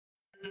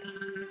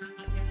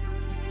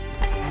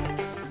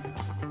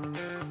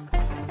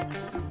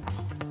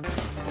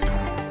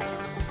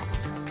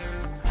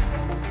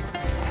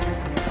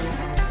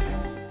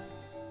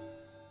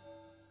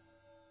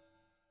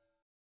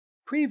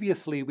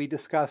Previously, we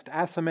discussed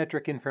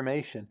asymmetric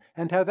information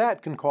and how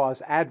that can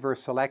cause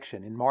adverse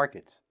selection in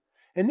markets.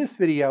 In this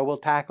video, we'll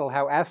tackle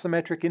how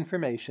asymmetric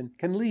information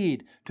can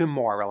lead to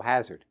moral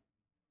hazard.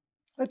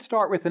 Let's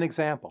start with an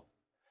example.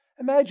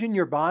 Imagine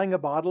you're buying a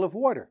bottle of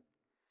water.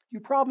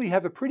 You probably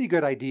have a pretty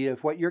good idea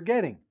of what you're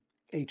getting,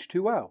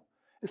 H2O,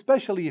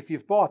 especially if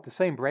you've bought the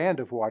same brand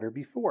of water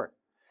before.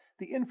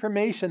 The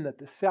information that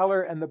the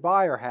seller and the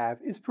buyer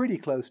have is pretty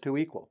close to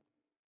equal.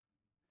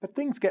 But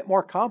things get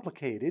more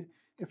complicated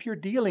if you're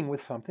dealing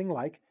with something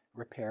like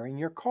repairing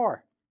your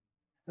car.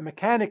 The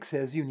mechanic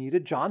says you need a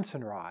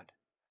Johnson rod.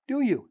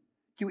 Do you?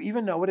 Do you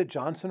even know what a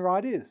Johnson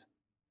rod is?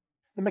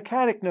 The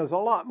mechanic knows a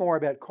lot more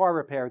about car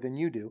repair than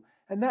you do,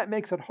 and that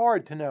makes it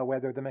hard to know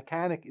whether the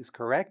mechanic is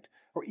correct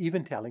or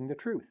even telling the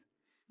truth.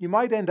 You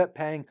might end up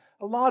paying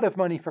a lot of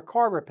money for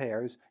car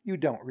repairs you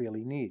don't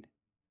really need.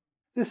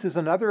 This is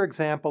another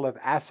example of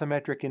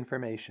asymmetric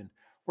information,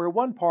 where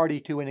one party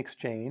to an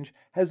exchange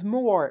has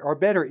more or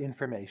better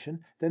information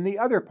than the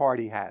other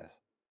party has.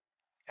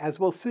 As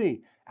we'll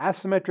see,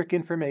 asymmetric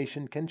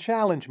information can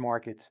challenge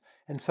markets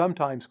and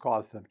sometimes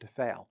cause them to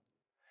fail.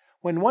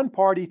 When one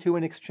party to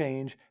an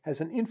exchange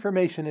has an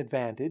information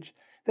advantage,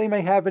 they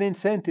may have an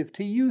incentive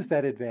to use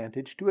that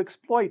advantage to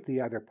exploit the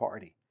other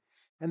party.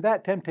 And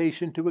that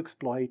temptation to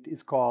exploit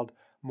is called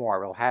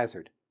moral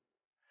hazard.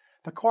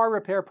 The car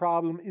repair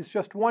problem is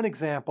just one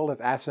example of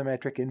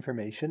asymmetric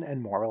information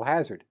and moral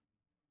hazard.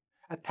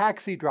 A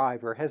taxi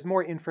driver has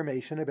more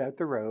information about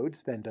the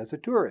roads than does a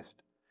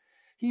tourist.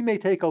 He may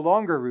take a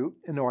longer route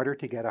in order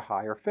to get a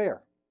higher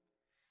fare.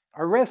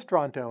 A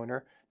restaurant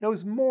owner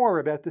knows more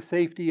about the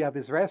safety of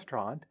his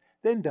restaurant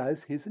than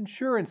does his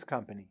insurance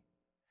company.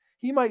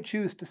 He might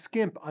choose to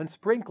skimp on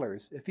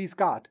sprinklers if he's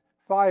got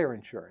fire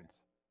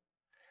insurance.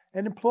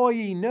 An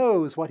employee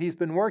knows what he's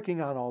been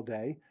working on all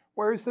day,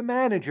 whereas the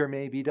manager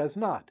maybe does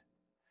not.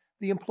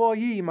 The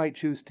employee might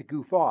choose to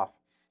goof off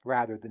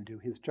rather than do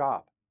his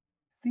job.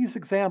 These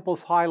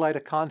examples highlight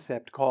a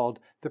concept called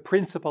the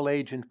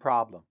principal-agent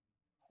problem.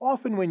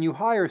 Often when you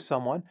hire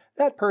someone,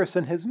 that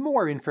person has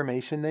more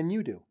information than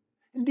you do.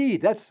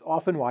 Indeed, that's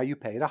often why you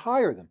pay to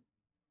hire them.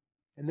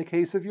 In the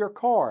case of your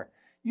car,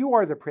 you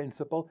are the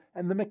principal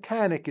and the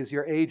mechanic is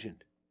your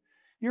agent.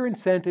 Your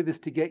incentive is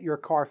to get your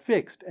car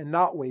fixed and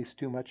not waste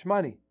too much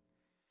money.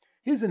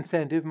 His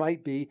incentive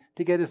might be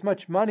to get as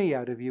much money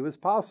out of you as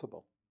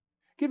possible.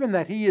 Given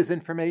that he has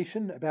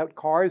information about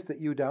cars that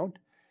you don't,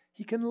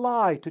 he can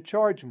lie to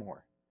charge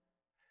more.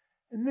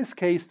 In this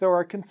case, there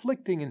are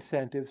conflicting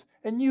incentives,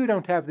 and you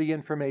don't have the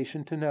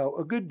information to know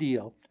a good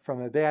deal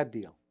from a bad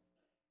deal.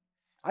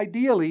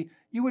 Ideally,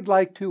 you would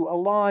like to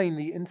align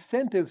the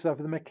incentives of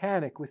the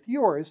mechanic with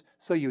yours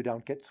so you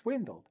don't get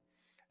swindled.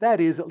 That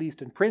is, at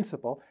least in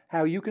principle,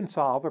 how you can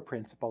solve a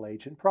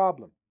principal-agent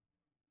problem.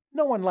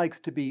 No one likes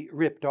to be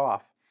ripped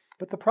off,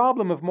 but the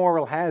problem of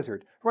moral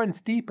hazard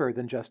runs deeper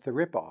than just the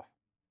rip-off.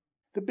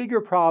 The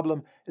bigger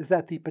problem is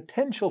that the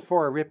potential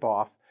for a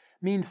rip-off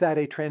means that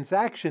a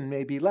transaction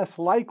may be less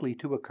likely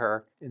to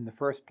occur in the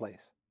first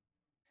place.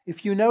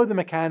 If you know the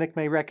mechanic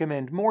may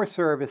recommend more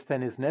service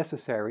than is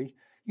necessary,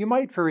 you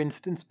might, for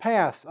instance,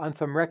 pass on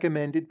some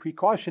recommended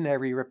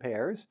precautionary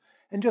repairs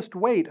and just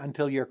wait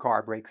until your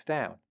car breaks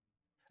down.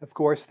 Of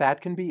course,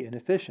 that can be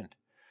inefficient.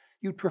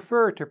 You'd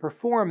prefer to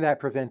perform that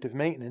preventive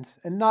maintenance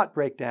and not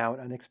break down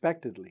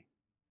unexpectedly.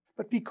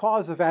 But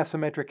because of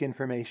asymmetric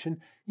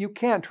information, you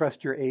can't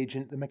trust your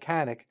agent, the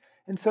mechanic,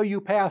 and so you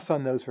pass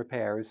on those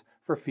repairs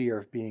for fear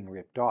of being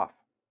ripped off.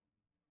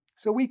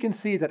 So we can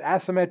see that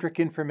asymmetric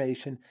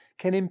information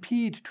can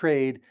impede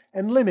trade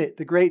and limit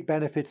the great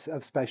benefits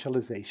of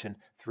specialization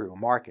through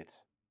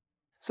markets.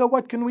 So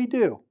what can we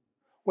do?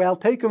 Well,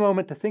 take a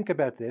moment to think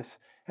about this,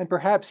 and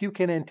perhaps you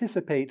can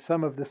anticipate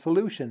some of the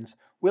solutions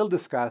we'll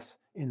discuss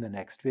in the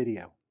next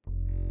video.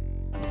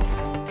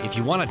 If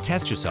you want to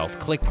test yourself,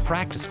 click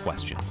Practice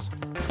Questions.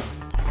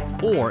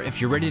 Or if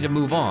you're ready to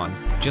move on,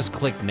 just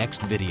click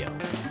Next Video.